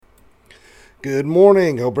Good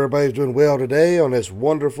morning. Hope everybody's doing well today on this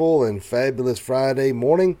wonderful and fabulous Friday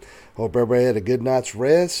morning. Hope everybody had a good night's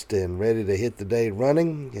rest and ready to hit the day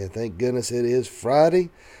running. And thank goodness it is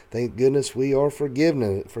Friday. Thank goodness we are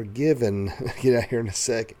forgiven. Get out here in a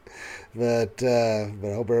second. But I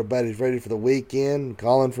hope everybody's ready for the weekend.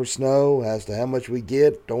 Calling for snow as to how much we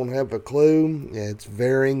get. Don't have a clue. It's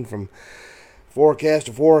varying from forecast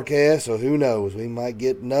to forecast, so who knows? We might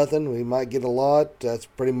get nothing. We might get a lot. That's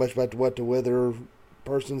pretty much about what the weather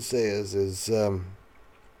person says and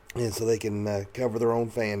so they can cover their own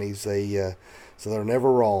fannies. So they're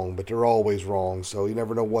never wrong, but they're always wrong. So you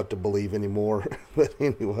never know what to believe anymore. But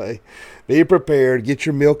anyway, be prepared. Get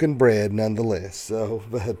your milk and bread, nonetheless. Who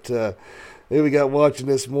we got watching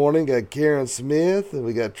this morning? Got Karen Smith, and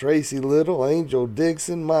we got Tracy Little, Angel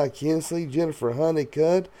Dixon, Mike Hensley, Jennifer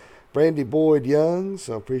Honeycutt, Brandy Boyd Young.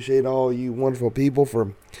 So I appreciate all you wonderful people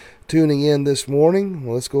for tuning in this morning.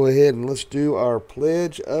 Well, let's go ahead and let's do our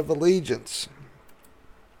Pledge of Allegiance.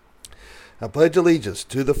 I pledge allegiance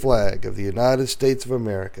to the flag of the United States of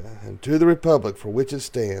America and to the republic for which it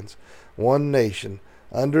stands, one nation,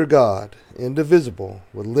 under God, indivisible,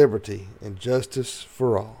 with liberty and justice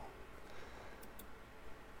for all.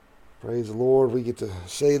 Praise the Lord. We get to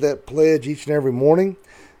say that pledge each and every morning.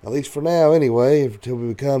 At least for now, anyway, until we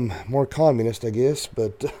become more communist, I guess.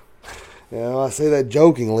 But, I say that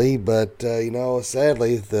jokingly, but,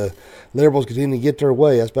 sadly, if the liberals continue to get their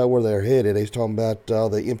way, that's about where they're headed. He's talking about all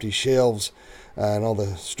the empty shelves and all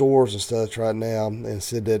the stores and stuff right now, and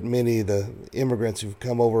said that many of the immigrants who've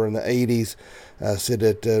come over in the 80s said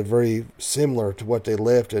that very similar to what they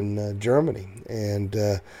left in Germany.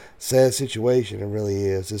 And sad situation, it really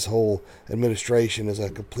is. This whole administration is a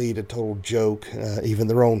complete and total joke. Even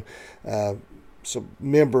their own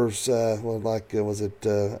members,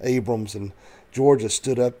 Abrams and Georgia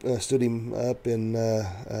stood him up in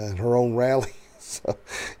her own rally. So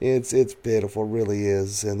it's pitiful, it really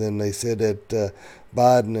is. And then they said that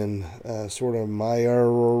Biden and Sotomayor,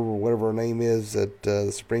 or whatever her name is, that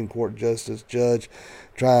the Supreme Court judge,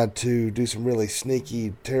 tried to do some really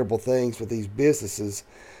sneaky, terrible things with these businesses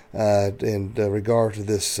in regard to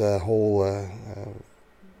this whole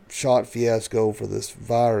shot fiasco for this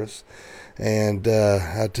virus. And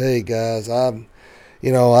I tell you guys, like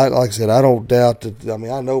I said, I don't doubt that. I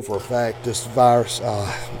mean, I know for a fact this virus. I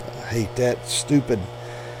hate that stupid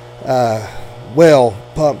well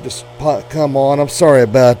pump. Just come on. I'm sorry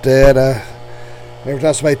about that. Every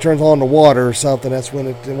time somebody turns on the water or something, that's when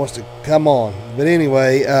it wants to come on. But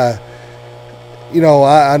anyway, I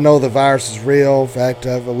know the virus is real. In fact,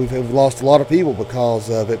 we've lost a lot of people because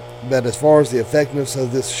of it. But as far as the effectiveness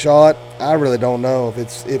of this shot, I really don't know if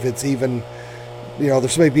it's even.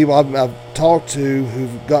 There's so many people I've talked to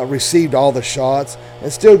who've received all the shots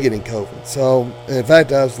and still getting COVID. So, in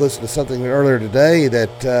fact, I was listening to something earlier today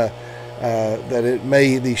that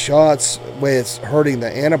these shots, where it's hurting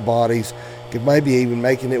the antibodies, could maybe even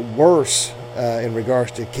making it worse in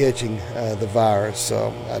regards to catching the virus.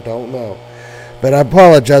 So, I don't know. But I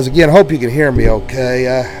apologize again. I hope you can hear me okay.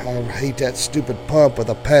 I hate that stupid pump with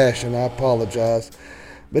a passion. I apologize.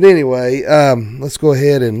 But anyway, let's go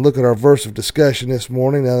ahead and look at our verse of discussion this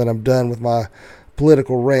morning now that I'm done with my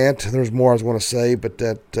political rant. There's more I was going to say, but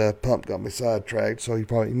that pump got me sidetracked, so you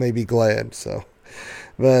may be glad.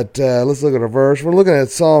 But let's look at our verse. We're looking at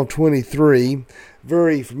Psalm 23,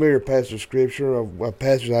 very familiar passage of Scripture, a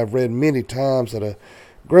passage I've read many times at a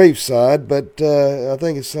graveside, but I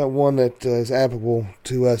think it's one that is applicable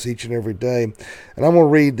to us each and every day. And I'm going to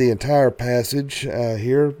read the entire passage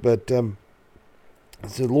here, but it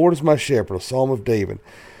said, "The Lord is my shepherd," a psalm of David.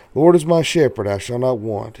 "Lord is my shepherd, I shall not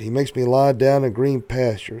want. He makes me lie down in green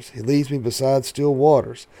pastures. He leads me beside still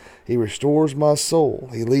waters. He restores my soul.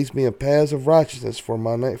 He leads me in paths of righteousness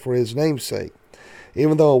for his name's sake.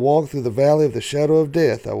 Even though I walk through the valley of the shadow of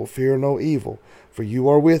death, I will fear no evil, for you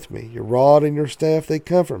are with me. Your rod and your staff, they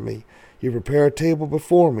comfort me. You prepare a table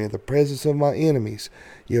before me in the presence of my enemies.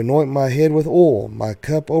 You anoint my head with oil. My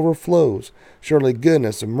cup overflows. Surely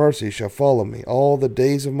goodness and mercy shall follow me all the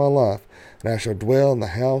days of my life, and I shall dwell in the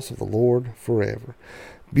house of the Lord forever."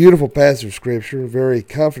 Beautiful passage of Scripture, very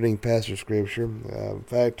comforting passage of Scripture. In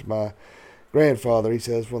fact, my grandfather, he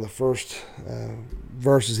says one of the first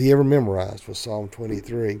verses he ever memorized was Psalm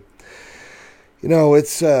 23.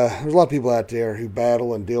 It's there's a lot of people out there who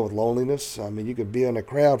battle and deal with loneliness. I mean, you could be in a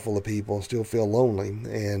crowd full of people and still feel lonely,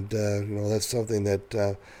 and that's something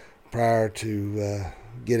that prior to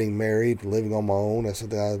getting married, living on my own, that's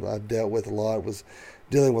something I dealt with a lot. Was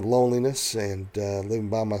dealing with loneliness and living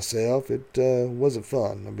by myself, it wasn't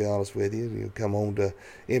fun. I'll be honest with you. You come home to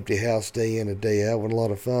empty house day in and day out, wasn't a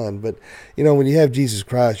lot of fun. But when you have Jesus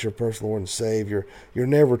Christ, your personal Lord and Savior, you're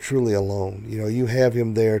never truly alone. You have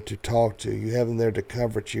Him there to talk to. You have Him there to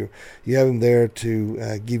comfort you. You have Him there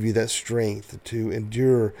to give you that strength to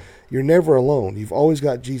endure. You're never alone. You've always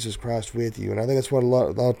got Jesus Christ with you. And I think that's what a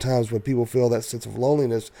lot of times when people feel that sense of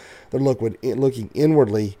loneliness, they're looking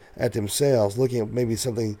inwardly at themselves, looking at maybe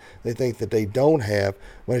something they think that they don't have,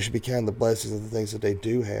 when it should be counting the blessings of the things that they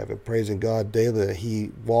do have, and praising God daily that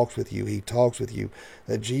He walks with you, He talks with you,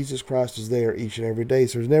 that Jesus Christ is there each and every day.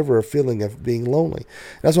 So there's never a feeling of being lonely.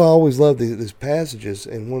 That's why I always love these passages.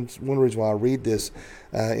 And one reason why I read this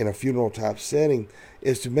in a funeral type setting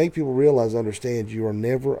is to make people realize, understand, you are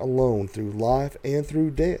never alone through life and through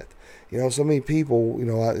death. So many people,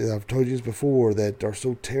 I've told you this before, that are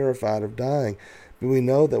so terrified of dying. But we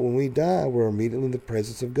know that when we die, we're immediately in the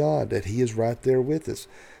presence of God, that He is right there with us.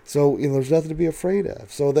 So, there's nothing to be afraid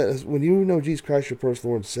of. So that when you know Jesus Christ, your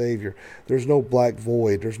personal Lord and Savior, there's no black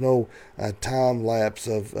void. There's no time lapse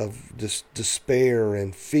of just despair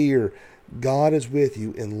and fear. God is with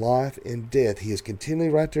you in life and death. He is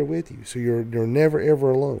continually right there with you. So you're never,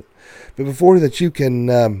 ever alone. But before that you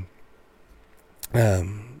can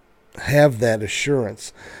have that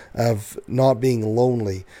assurance of not being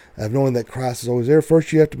lonely, of knowing that Christ is always there,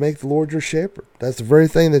 first you have to make the Lord your shepherd. That's the very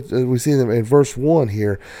thing that we see in verse 1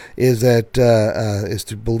 here, is that is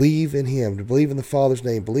to believe in Him, to believe in the Father's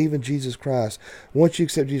name, believe in Jesus Christ. Once you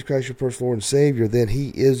accept Jesus Christ, your personal Lord and Savior, then He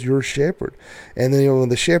is your shepherd. And then when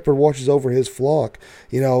the shepherd watches over his flock,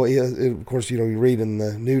 of course, you read in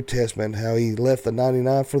the New Testament how He left the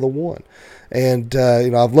 99 for the one. And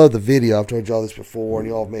I've loved the video. I've told you all this before, and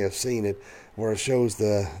you all may have seen it, where it shows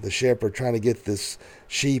the shepherd trying to get this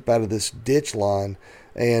sheep out of this ditch line,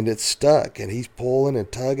 and it's stuck, and he's pulling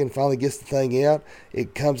and tugging, finally gets the thing out.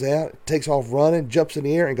 It comes out, takes off running, jumps in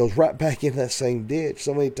the air, and goes right back into that same ditch.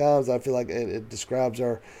 So many times I feel like it describes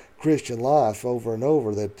our Christian life over and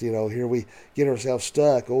over, that here we get ourselves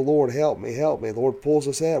stuck. Oh Lord, help me. The Lord pulls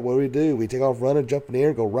us out. What do? We take off running, jump in the air,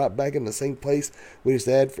 and go right back in the same place we just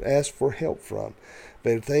asked for help from.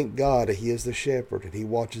 But thank God that He is the shepherd, and He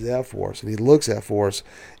watches out for us, and He looks out for us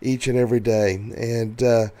each and every day. And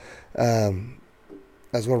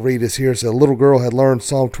I was going to read this here. It said, a little girl had learned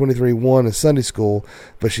Psalm 23:1 in Sunday school,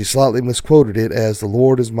 but she slightly misquoted it as, the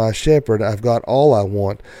Lord is my shepherd, I've got all I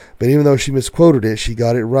want. But even though she misquoted it, she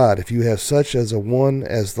got it right. If you have such as a one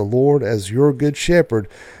as the Lord as your good shepherd,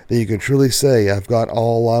 then you can truly say, I've got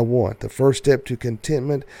all I want. The first step to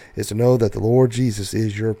contentment is to know that the Lord Jesus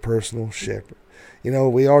is your personal shepherd.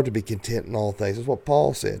 We are to be content in all things. That's what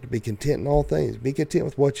Paul said, to be content in all things. Be content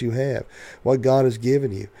with what you have, what God has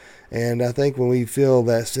given you. And I think when we feel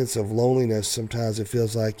that sense of loneliness, sometimes it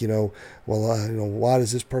feels like, why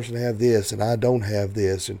does this person have this and I don't have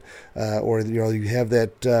this? And or you have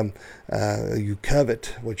that you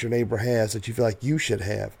covet what your neighbor has that you feel like you should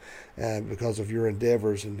have because of your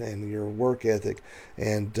endeavors and your work ethic.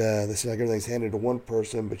 And they say like everything's handed to one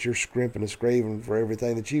person, but you're scrimping and scraping for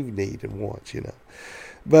everything that you need and want.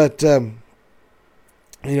 But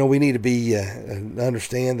we need to be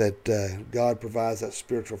understand that God provides that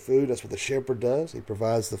spiritual food. That's what the shepherd does. He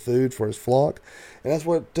provides the food for his flock, and that's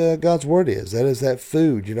what God's word is. That is that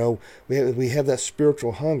food. We have that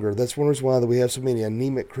spiritual hunger. That's one reason why that we have so many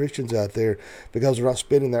anemic Christians out there, because they're not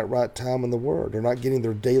spending that right time in the Word. They're not getting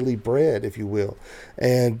their daily bread, if you will.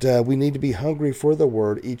 And we need to be hungry for the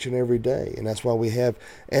Word each and every day. And that's why we have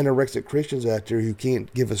anorexic Christians out there who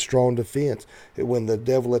can't give a strong defense. When the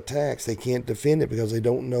devil attacks, they can't defend it because they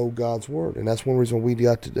don't know God's Word. And that's one reason we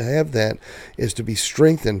got to have that, is to be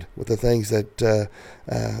strengthened with the things that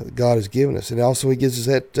God has given us. And also He gives us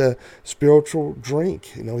that spiritual drink.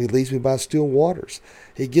 He leads me by still waters.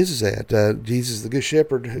 He gives us that. Jesus, the good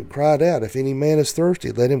shepherd, who cried out, if any man is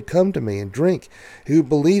thirsty, let him come to me and drink. Who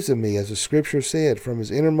believes in me, as the scripture said, from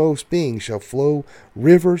his innermost being shall flow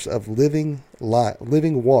rivers of living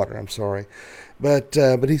water.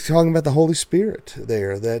 But he's talking about the Holy Spirit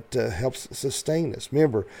there that helps sustain us.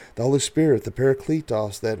 Remember, the Holy Spirit, the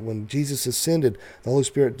Parakletos, that when Jesus ascended, the Holy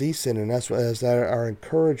Spirit descended, and that's as our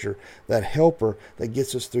encourager, that helper that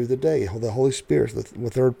gets us through the day. The Holy Spirit, the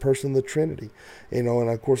third person of the Trinity. And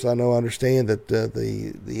of course I understand that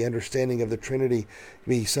the understanding of the Trinity can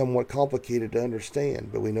be somewhat complicated to understand,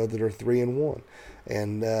 but we know that they're three in one.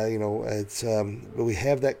 And but we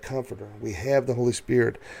have that Comforter. We have the Holy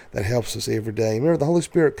Spirit that helps us every day. day. Remember, the Holy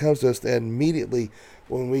Spirit comes to us immediately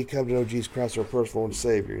when we come to know Jesus Christ, our personal Lord and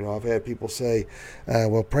Savior. You know, I've had people say,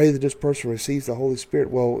 well, pray that this person receives the Holy Spirit.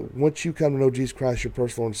 Well, once you come to know Jesus Christ, your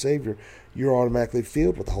personal Lord and Savior, you're automatically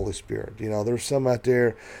filled with the Holy Spirit. You know, there's some out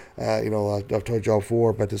there, I've told y'all before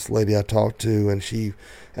about this lady I talked to, and she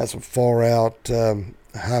has some far out,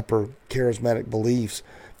 hyper charismatic beliefs.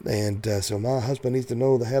 And so my husband needs to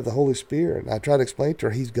know to have the Holy Spirit. And I try to explain to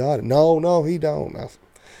her, he's got it. No, he don't.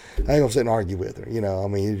 I ain't gonna sit and argue with her. You know, I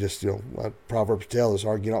mean, you just, Proverbs tell us,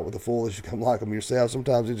 argue not with the foolish, you come like them yourself.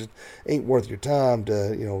 Sometimes it just ain't worth your time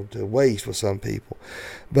to waste with some people.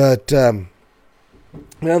 But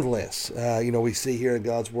nonetheless, we see here in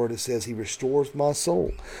God's Word, it says He restores my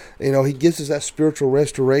soul. He gives us that spiritual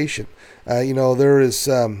restoration. There is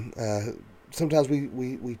sometimes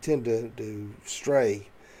we tend to stray.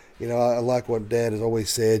 I like what Dad has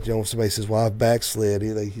always said. When somebody says, well, I've backslid,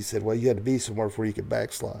 he said, well, you had to be somewhere before you could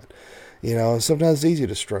backslide. Sometimes it's easy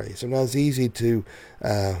to stray. Sometimes it's easy to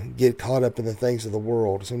get caught up in the things of the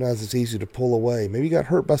world. Sometimes it's easy to pull away. Maybe you got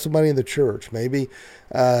hurt by somebody in the church. Maybe,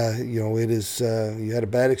 it is you had a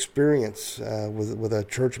bad experience with a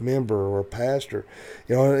church member or a pastor.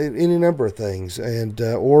 Any number of things. And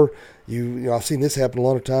or I've seen this happen a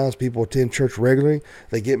lot of times. People attend church regularly.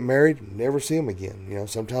 They get married, never see them again.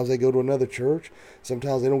 Sometimes they go to another church.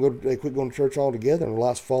 Sometimes they quit going to church altogether, and their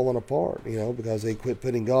life's falling apart, because they quit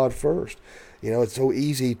putting God first. It's so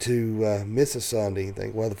easy to miss a Sunday and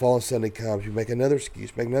think, well, the following Sunday comes, you make another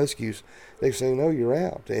excuse. They say, no, you're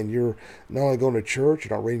out. And you're not only going to church,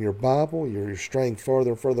 you're not reading your Bible, you're straying further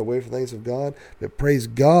and further away from things of God. But praise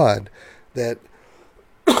God that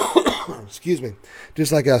excuse me,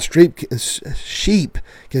 just like a sheep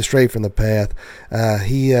can stray from the path,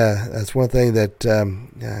 that's one thing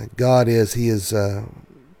that God is. He is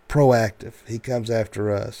proactive. He comes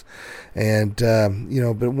after us, and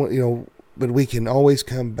but we can always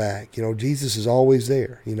come back. Jesus is always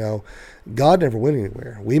there. God never went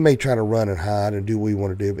anywhere. We may try to run and hide and do what we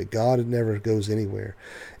want to do, but God never goes anywhere.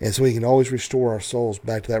 And so He can always restore our souls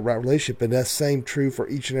back to that right relationship. And that's same true for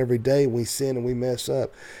each and every day we sin and we mess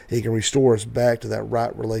up. He can restore us back to that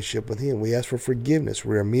right relationship with Him. We ask for forgiveness.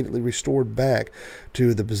 We're immediately restored back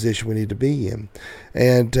to the position we need to be in.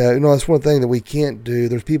 And, that's one thing that we can't do.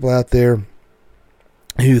 There's people out there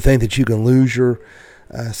who think that you can lose your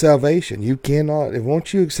salvation. You cannot.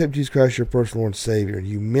 Once you accept Jesus Christ, your personal Lord and Savior, and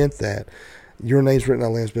you meant that, your name's written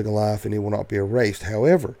on the Lamb's Book of Life, and it will not be erased.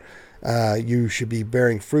 However, you should be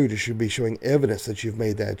bearing fruit. It should be showing evidence that you've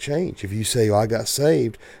made that change. If you say, I got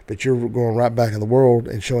saved, but you're going right back in the world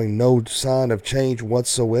and showing no sign of change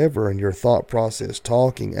whatsoever in your thought process,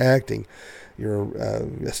 talking, acting, you're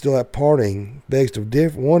still at partying, begs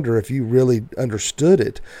to wonder if you really understood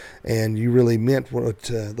it and you really meant what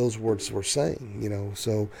those words were saying,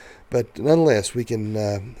 So, but nonetheless, we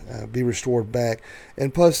can be restored back.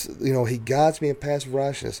 And plus, He guides me in paths of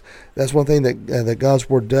righteousness. That's one thing that God's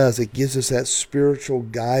Word does. It gives us that spiritual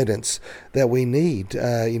guidance that we need.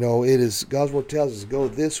 It is God's Word tells us, go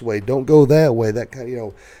this way, don't go that way. That kind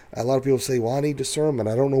of, a lot of people say, well, I need discernment.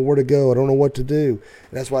 I don't know where to go. I don't know what to do.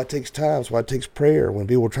 And that's why it takes time. That's why it takes prayer. When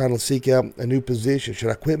people are trying to seek out a new position, should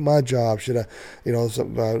I quit my job? Should I,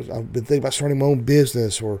 I've been thinking about starting my own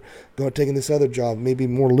business or taking this other job, maybe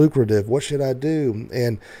more lucrative. What should I do?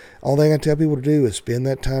 And all thing I tell people to do is spend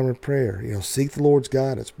that time in prayer. Seek the Lord's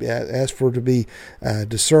guidance. Ask for it to be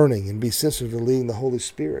discerning and be sensitive to leading the Holy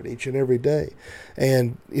Spirit each and every day.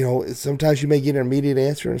 And, sometimes you may get an immediate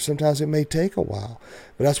answer and sometimes it may take a while.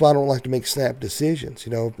 But that's why I don't like to make snap decisions.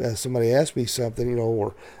 Somebody asks me something,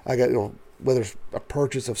 or I got, whether it's a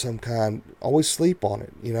purchase of some kind, always sleep on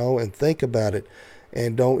it, and think about it.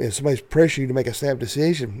 And if somebody's pressuring you to make a snap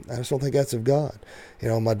decision, I just don't think that's of God.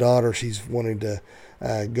 My daughter, she's wanting to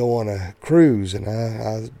go on a cruise, and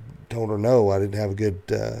I told her no. I didn't have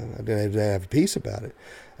I didn't have a peace about it.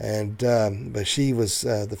 And but she was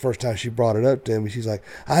the first time she brought it up to me, she's like,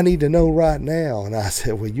 I need to know right now. And I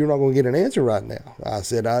said, well, you're not going to get an answer right now. I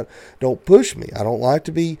said, don't push me. I don't like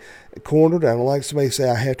to be cornered. I don't like somebody to say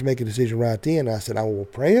I have to make a decision right then. I said, I will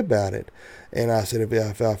pray about it. And I said,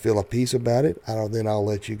 if I feel a peace about it, then I'll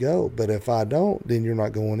let you go. But if I don't, then you're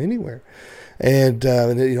not going anywhere. And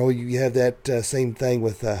you have that same thing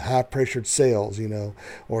with high-pressured sales,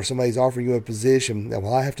 or somebody's offering you a position.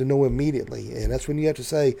 Well, I have to know immediately. And that's when you have to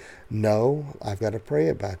say, no, I've got to pray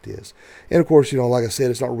about this. And, of course, like I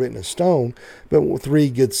said, it's not written in stone, but 3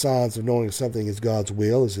 good signs of knowing something is God's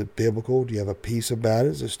will. Is it biblical? Do you have a peace about it?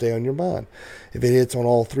 Does it stay on your mind? If it hits on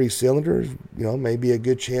all 3 cylinders, maybe a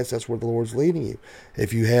good chance that's where the Lord's leading. leading you.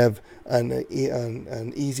 If you have an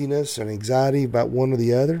uneasiness and anxiety about one or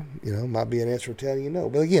the other, might be an answer telling you no.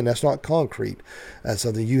 But again, that's not concrete. That's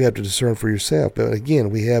something you have to discern for yourself. But again,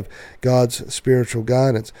 we have God's spiritual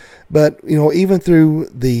guidance. But even through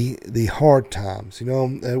the hard times,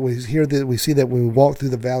 we see that when we walk through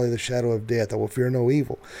the valley of the shadow of death, I will fear no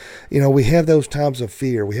evil. We have those times of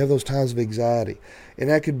fear. We have those times of anxiety. And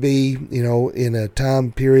that could be, in a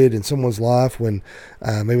time period in someone's life when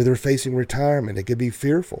maybe they're facing retirement. It could be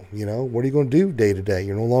fearful. What are you going to do day to day?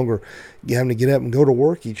 You're no longer having to get up and go to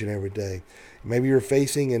work each and every day. Maybe you're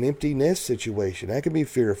facing an empty nest situation. That could be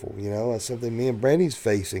fearful. That's something me and Brandy's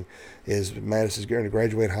facing. Is Madison's going to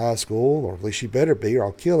graduate high school, or at least she better be, or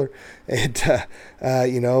I'll kill her. And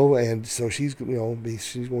and so she's going to be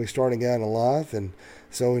starting out in life, and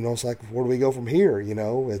so it's like, where do we go from here?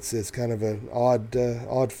 It's kind of an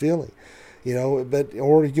odd feeling. But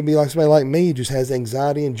or you can be like somebody like me who just has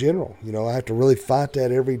anxiety in general. I have to really fight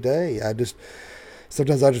that every day.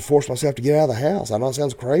 Sometimes I just force myself to get out of the house. I know it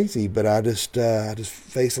sounds crazy, but I just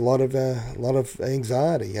face a lot of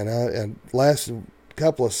anxiety. And last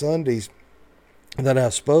couple of Sundays that I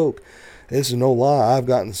spoke, this is no lie,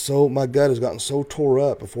 my gut has gotten so tore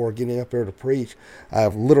up before getting up there to preach.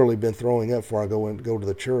 I've literally been throwing up before I go to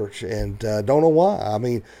the church, and don't know why. I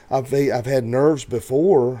mean, I've had nerves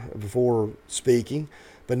before speaking,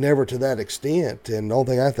 but never to that extent. And the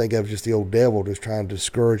only thing I think of is just the old devil just trying to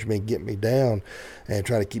discourage me, get me down, and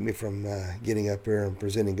trying to keep me from getting up there and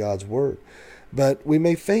presenting God's word. But we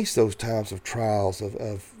may face those times of trials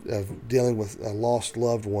of dealing with a lost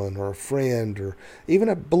loved one or a friend or even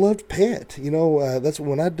a beloved pet. That's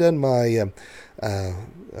when I'd done my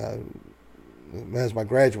as my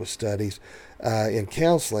graduate studies in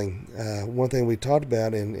counseling. One thing we talked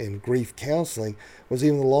about in grief counseling was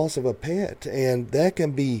even the loss of a pet, and that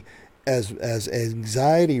can be as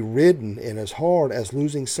anxiety ridden and as hard as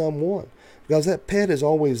losing someone. Because that pet is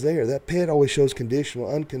always there. That pet always shows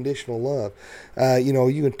unconditional love.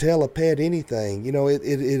 You can tell a pet anything.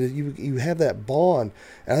 You have that bond.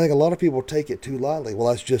 And I think a lot of people take it too lightly. Well,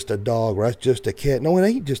 that's just a dog, or that's just a cat. No, it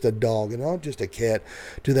ain't just a dog and not just a cat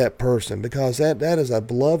to that person, because that is a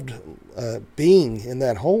beloved being in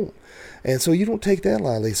that home. And so you don't take that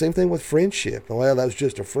lightly. Same thing with friendship. Well, that was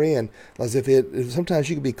just a friend. As if sometimes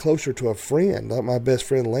you can be closer to a friend. Like my best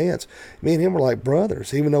friend Lance, me and him were like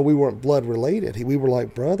brothers. Even though we weren't blood related, we were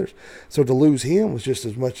like brothers. So to lose him was just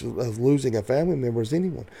as much as losing a family member as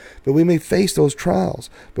anyone. But we may face those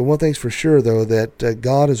trials. But one thing's for sure, though, that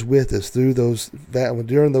God is with us during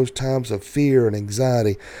those times of fear and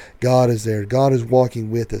anxiety. God is there. God is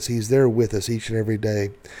walking with us. He's there with us each and every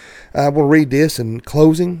day. I will read this in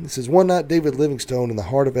closing. It says, one night David Livingstone, in the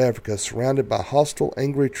heart of Africa, surrounded by hostile,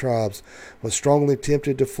 angry tribes, was strongly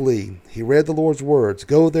tempted to flee. He read the Lord's words,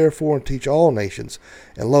 "Go therefore and teach all nations,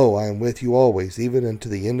 and lo, I am with you always, even unto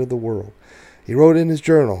the end of the world." He wrote in his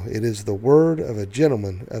journal, "It is the word of a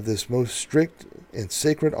gentleman of this most strict and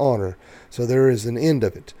sacred honor, so there is an end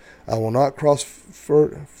of it. I will not cross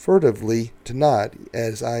furtively tonight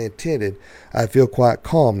as I intended. I feel quite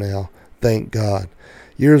calm now, thank God."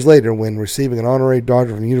 Years later, when receiving an honorary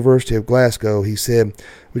doctorate from the University of Glasgow, he said,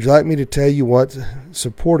 "Would you like me to tell you what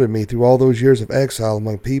supported me through all those years of exile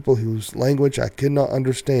among people whose language I could not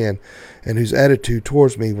understand and whose attitude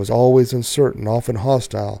towards me was always uncertain, often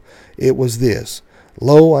hostile? It was this: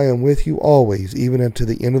 Lo, I am with you always, even unto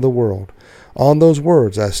the end of the world. On those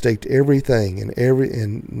words I staked everything,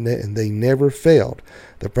 and they never failed.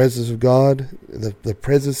 The presence of God, the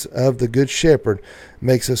presence of the Good Shepherd,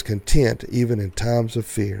 makes us content even in times of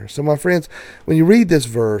fear." So, my friends, when you read these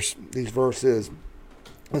verses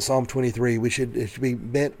in Psalm 23, it should be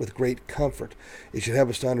met with great comfort. It should help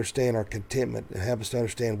us to understand our contentment and help us to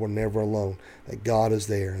understand we're never alone, that God is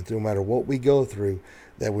there, and no matter what we go through,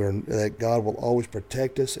 that God will always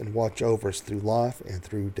protect us and watch over us through life and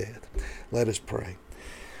through death. Let us pray.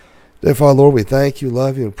 Dear Father, Lord, we thank you,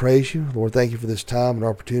 love you, and praise you. Lord, thank you for this time and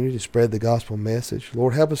opportunity to spread the gospel message.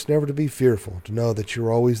 Lord, help us never to be fearful, to know that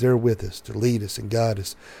you're always there with us, to lead us and guide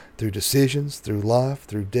us through decisions, through life,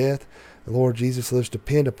 through death. And Lord Jesus, let us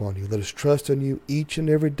depend upon you. Let us trust in you each and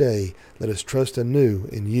every day. Let us trust anew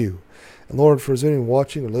in you. And Lord, for anyone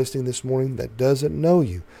watching or listening this morning that doesn't know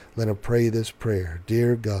you, let them pray this prayer.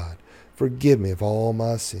 Dear God, forgive me of all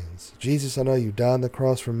my sins. Jesus, I know you died on the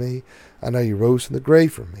cross for me. I know you rose from the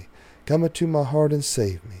grave for me. Come into my heart and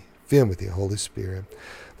save me. Fill me with your Holy Spirit.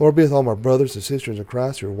 Lord, be with all my brothers and sisters in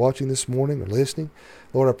Christ who are watching this morning or listening.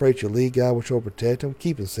 Lord, I pray that you lead, guide, which will protect them,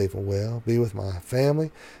 keep them safe and well. Be with my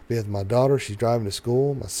family, be with my daughter. She's driving to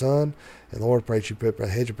school, my son. And Lord, I pray that you put a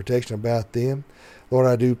hedge of protection about them. Lord,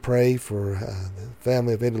 I do pray for the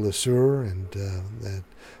family of Eddie LeSueur, and that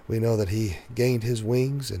we know that he gained his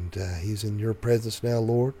wings, and he's in your presence now,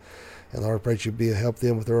 Lord. And Lord, I pray that you help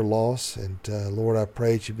them with their loss. And Lord, I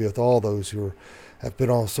pray that you be with all those who have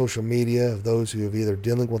put on social media, of those who are either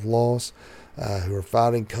dealing with loss, who are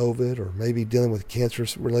fighting COVID, or maybe dealing with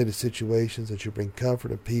cancer-related situations, that you bring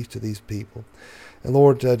comfort and peace to these people. And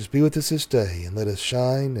Lord, just be with us this day, and let us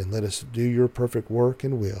shine, and let us do your perfect work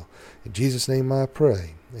and will. In Jesus' name I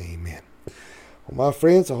pray. Amen. Well, my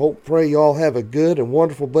friends, I pray you all have a good and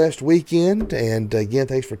wonderful, blessed weekend. And again,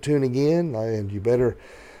 thanks for tuning in. And you better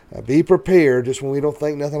be prepared. Just when we don't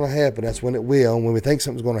think nothing will happen, that's when it will. And when we think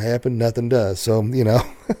something's going to happen, nothing does. So,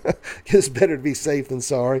 it's better to be safe than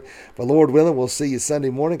sorry. But Lord willing, we'll see you Sunday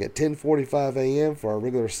morning at 10:45 a.m. for our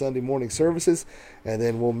regular Sunday morning services. And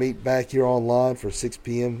then we'll meet back here online for 6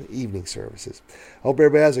 p.m. evening services. Hope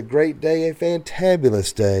everybody has a great day, a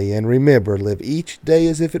fantabulous day. And remember, live each day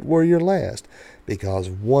as if it were your last, because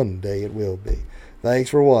one day it will be. Thanks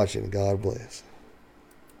for watching. God bless.